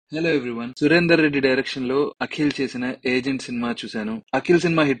Hello everyone. Surender Reddy direction లో అఖిల్ చేసిన agent cinema చూశాను. అఖిల్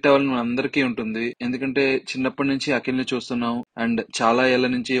సినిమా హిట్ అవ్వాలని మన అందరికీ ఉంటుంది. ఎందుకంటే చిన్నప్పటి నుంచి అఖిల్ ని చూస్తున్నాం అండ్ చాలా ఏళ్ల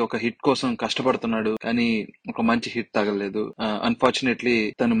నుంచి ఒక హిట్ కోసం కష్టపడుతున్నాడు. కానీ ఒక మంచి హిట్ తగలేదు. అన్ఫార్చునేట్లీ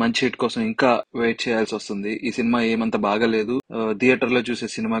తను మంచి హిట్ కోసం ఇంకా వెయిట్ చేయాల్సి వస్తుంది. ఈ సినిమా ఏమంత బాగలేదు. థియేటర్ లో చూసే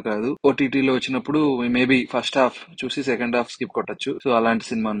సినిమా కాదు. ఓటీటీ లో వచ్చినప్పుడు మేబీ ఫస్ట్ హాఫ్ చూసి సెకండ్ హాఫ్ స్కిప్ కొట్టచ్చు. సో అలాంటి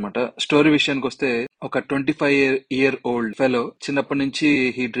సినిమా అన్నమాట. స్టోరీ విషయానికి వస్తే ఒక 25 year old ఫెలో చిన్నప్పటి నుంచి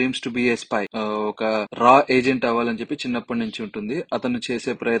he dreams to be A spy. ఒక రా ఏజెంట్ అవ్వాలని చెప్పి చిన్నప్పటి నుంచి ఉంటుంది. అతను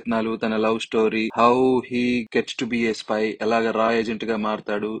చేసే ప్రయత్నాలు, తన love story, how he gets to be A spy, ఎలాగ రా ఏజెంట్ గా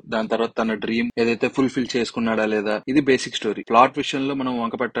మారతాడు, దాని తర్వాత తన డ్రీమ్ ఏదైతే ఫుల్ఫిల్ చేసుకున్నాడా లేదా, ఇది బేసిక్ స్టోరీ. ప్లాట్ విషయంలో మనం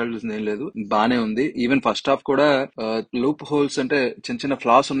వంక పెట్టాల్సింది ఏం లేదు, బానే ఉంది. ఈవెన్ ఫస్ట్ హాఫ్ కూడా లూప్ హోల్స్ అంటే చిన్న చిన్న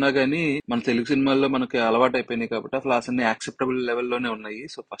ఫ్లాస్ ఉన్నా గానీ మన తెలుగు సినిమాల్లో మనకి అలవాటు అయిపోయినాయి కాబట్టి ఆ ఫ్లాస్ అన్ని యాక్సెప్టబుల్ లెవెల్లోనే ఉన్నాయి.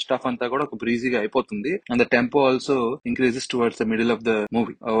 సో ఫస్ట్ హాఫ్ అంతా కూడా ఒక బ్రీజీగా అయిపోతుంది. And the tempo also increases towards the middle of the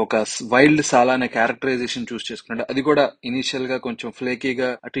movie. ఒక వైల్డ్ సాలా అనే క్యారెక్టరైజేషన్ చూస్ చేసుకున్నాడు. అది కూడా ఇనిషియల్ గా కొంచెం ఫ్లేకీగా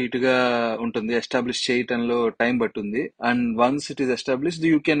అటు ఇటుగా ఉంటుంది. ఎస్టాబ్లిష్ చేయటంలో time పట్టుంది. And once it is established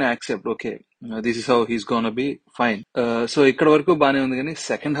you can accept, okay this is how he's gonna be fine. So ఇక్కడ వరకు బానే ఉంది. కానీ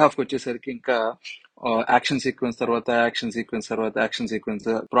సెకండ్ హాఫ్ వచ్చేసరికి ఇంకా యాక్షన్ సీక్వెన్స్ తర్వాత యాక్షన్ సీక్వెన్స్ తర్వాత యాక్షన్ సీక్వెన్స్.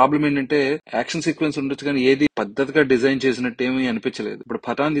 ప్రాబ్లం ఏంటంటే యాక్షన్ సీక్వెన్స్ ఉండొచ్చు కానీ ఏది పద్ధతిగా డిజైన్ చేసినట్టు ఏమీ అనిపించలేదు. ఇప్పుడు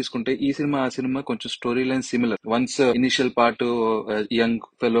పఠాన్ తీసుకుంటే ఈ సినిమా ఆ సినిమా కొంచెం story line similar. Once initial part young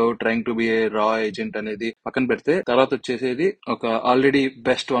fellow trying to be a రా ఏజెంట్ అనేది పక్కన పెడితే, తర్వాత వచ్చేసేది ఒక already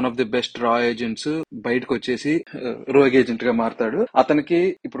one of the best రా ఏజెంట్స్ బయటకు వచ్చేసి రోగ్ ఏజెంట్ గా మారతాడు. అతనికి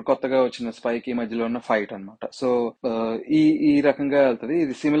ఇప్పుడు కొత్తగా వచ్చిన స్పైకి మధ్యలో ఉన్న ఫైట్ అన్నమాట. సో ఈ ఈ రకంగా వెళ్తది.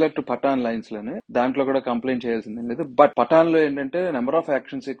 ఇది సిమిలర్ టు పఠాన్ లైన్స్ లోనే. దాంట్లో కూడా కంప్లైంట్ చేయాల్సిందేం లేదు. బట్ పఠాన్ లో ఏంటంటే నెంబర్ ఆఫ్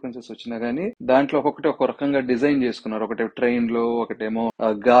యాక్షన్ సీక్వెన్సెస్ వచ్చినా గానీ దాంట్లో ఒక్కొక్కటి ఒక రకంగా డిజైన్ చేసుకున్నారు. ఒకటి ట్రైన్ లో, ఒకటేమో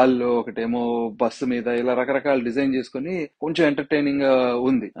గాల్లో, ఒకటేమో బస్సు మీద, ఇలా రకరకాల డిజైన్ చేసుకుని కొంచెం ఎంటర్టైనింగ్ గా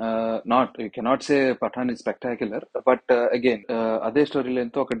ఉంది. Not you cannot say Pathan is spectacular, but again అదే స్టోరీ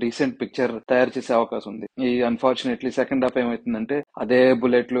లైన్ తో ఒక డీసెంట్ పిక్చర్ తయారు చేసే అవకాశం ఉంది. ఈ అన్ఫార్చునేట్లీ సెకండ్ హాఫ్ ఏమైతుందంటే అదే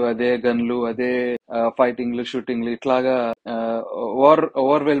బుల్లెట్లు, అదే గన్లు, అదే ఫైటింగ్లు, షూటింగ్లు, ఇట్లాగా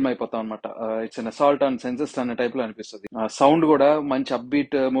ఓవర్వెల్మ్ అయిపోతాం అనమాట. It's an assault on senses అనే టైప్ లో అనిపిస్తుంది. సౌండ్ కూడా మంచి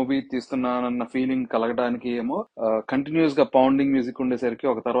అప్బీట్ మూవీ తీస్తున్నానన్న ఫీలింగ్ కలగడానికి ఏమో కంటిన్యూస్ గా పౌండింగ్ మ్యూజిక్ ఉండేసరికి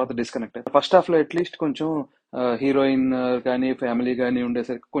ఒక తర్వాత డిస్కనెక్ట్ అయ్యి, ఫస్ట్ హాఫ్ లో అట్లీస్ట్ కొంచెం హీరోయిన్ కానీ ఫ్యామిలీ కానీ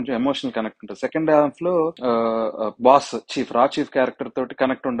ఉండేసరికి కొంచెం ఎమోషనల్ కనెక్ట్ ఉంటుంది. సెకండ్ హాఫ్ లో బాస్ చీఫ్ క్యారెక్టర్ తోటి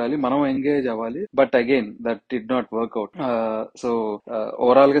కనెక్ట్ ఉండాలి, మనం ఎంగేజ్ అవ్వాలి. But again that did not work out. So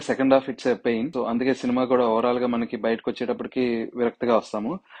overall గా second half it's a pain. So అందుకే సినిమా కూడా ఓవరాల్ గా మనకి బయటకు వచ్చేటప్పటికి విరక్తిగా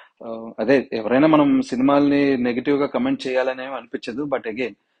వస్తాము. అదే ఎవరైనా మనం సినిమాల్ని నెగిటివ్ గా కమెంట్ చేయాలనేవి అనిపించదు. But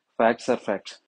again facts are facts.